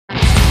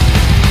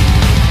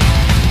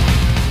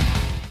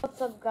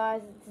What's up,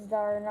 guys? It's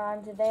Darna,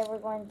 and today we're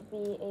going to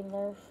be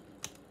doing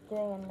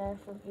a Nerf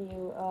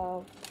review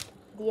of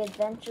the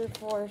Adventure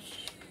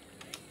Force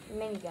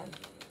minigun.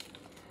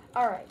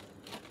 Alright,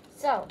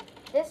 so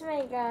this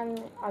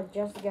minigun I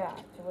just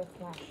got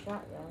with my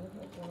shotgun,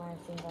 which you might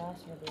have seen the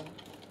last video.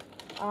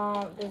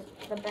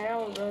 The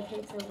barrel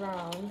rotates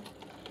around,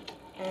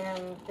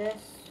 and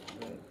this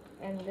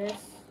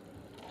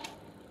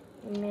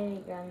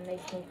minigun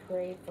makes me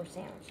crave for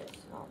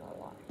sandwiches. I don't know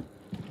why.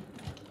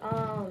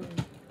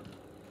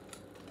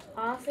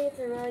 Honestly, it's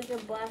a really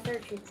good blaster.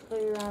 It shoots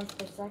 3 rounds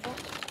per second.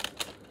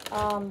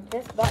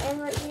 This button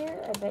right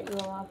here, I bet you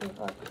a lot of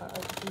people are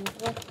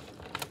confused with.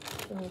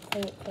 Can you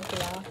take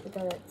it off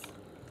because it's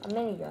a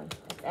minigun.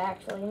 It's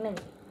actually a mini.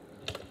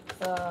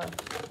 So,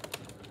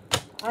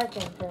 I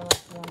can pretty much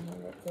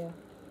one-hand it too.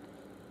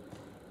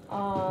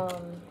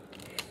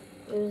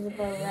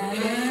 Usable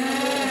rapid,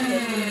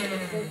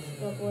 6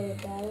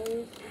 double-weighted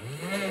batteries,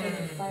 and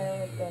you fire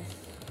with this.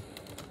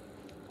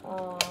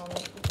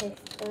 It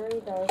takes 30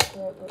 darts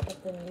to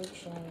with the new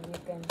chain. You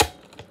can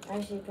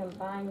actually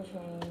combine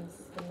chains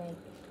to make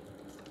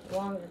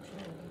longer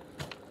chains,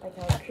 like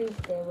how Coop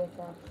did with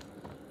a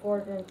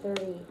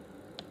 430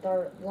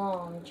 dart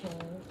long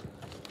chain.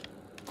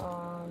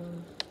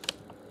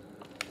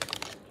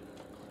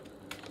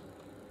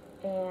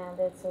 And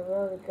it's a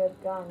really good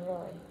gun,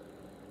 really.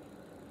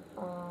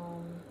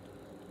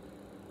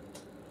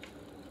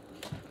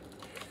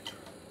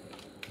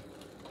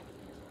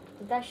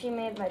 It's actually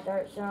made by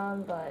Dart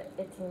Zone, but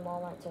it's in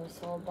Walmart, so it's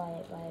sold by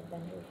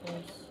Adventure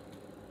Force.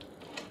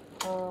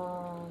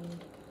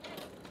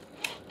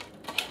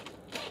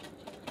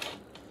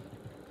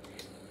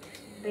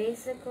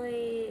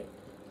 Basically,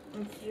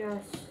 it's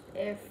just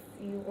if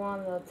you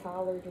want the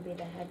toddler to be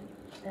the heavy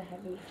from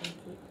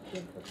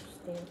Team Fortress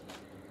 2,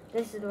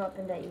 this is the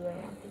weapon that you would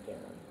want to give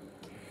them.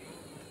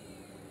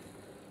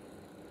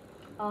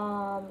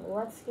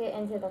 Let's get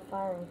into the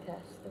firing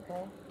test,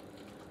 okay?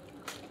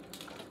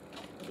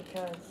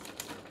 Because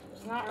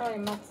there's not really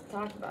much to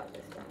talk about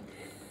this gun.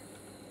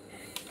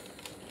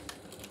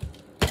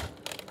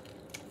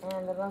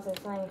 And the most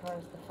exciting part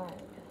is the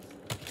firing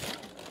test.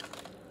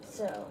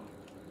 So,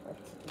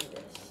 let's do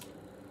this.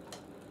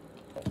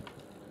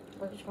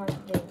 We're just going to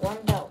do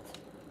one belt.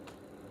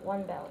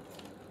 One belt.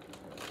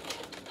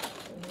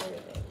 And here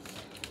it is.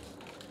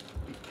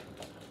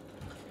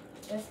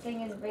 This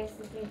thing is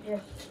basically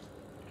just,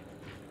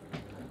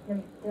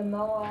 the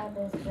Moab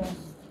is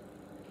just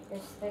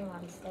this thing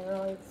on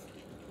steroids.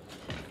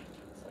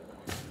 So,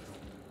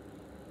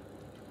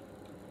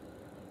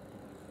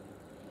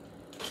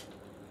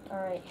 yeah.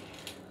 Alright.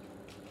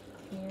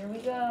 Here we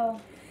go.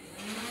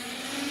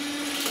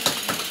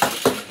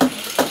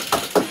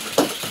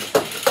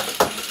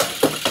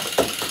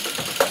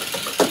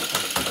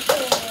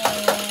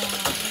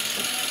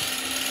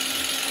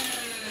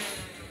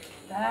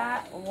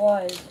 That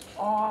was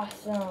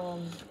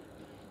awesome.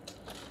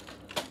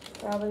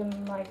 Probably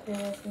my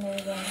coolest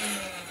minigun.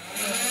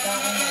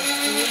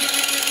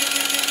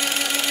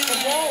 The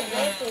ball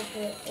rotates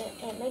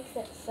it makes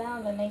it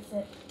sound. It makes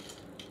it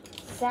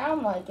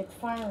sound like it's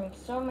firing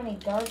so many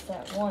darts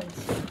at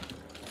once.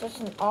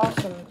 Such an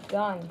awesome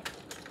gun.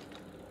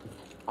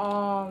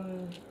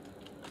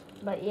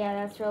 But yeah,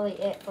 that's really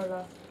it for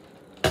the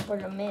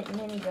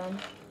minigun.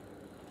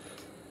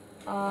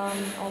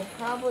 I'll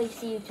probably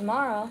see you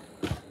tomorrow,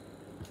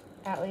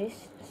 at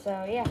least.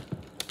 So yeah,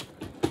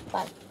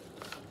 bye.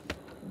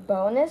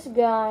 Bonus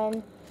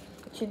gun.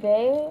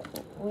 Today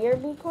we are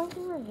going to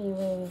be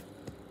reviewing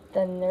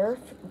the Nerf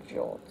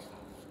Jolt.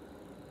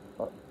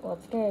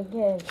 Let's get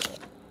into it.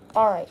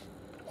 Alright,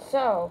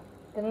 so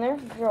the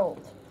Nerf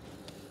Jolt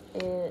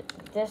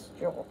this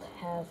Jolt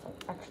has an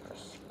extra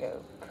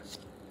scope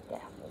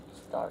that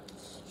holds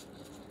darts.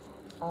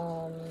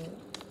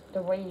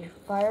 The way you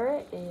fire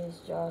it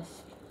is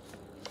just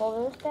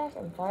pull this back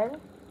and fire.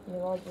 You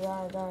load your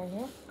round down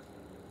here,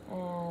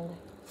 and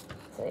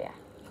so yeah.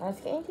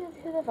 Let's get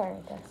into the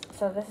firing test.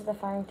 So this is the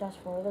firing test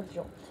for the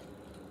Jolt.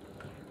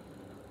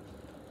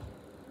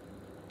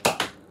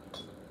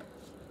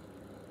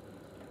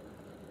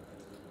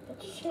 It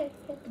just hit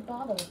the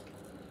bottle.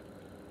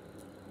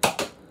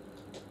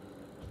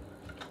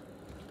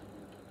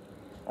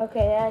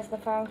 Okay, that is the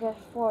firing test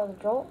for the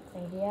Jolt.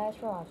 Thank you guys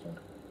for watching.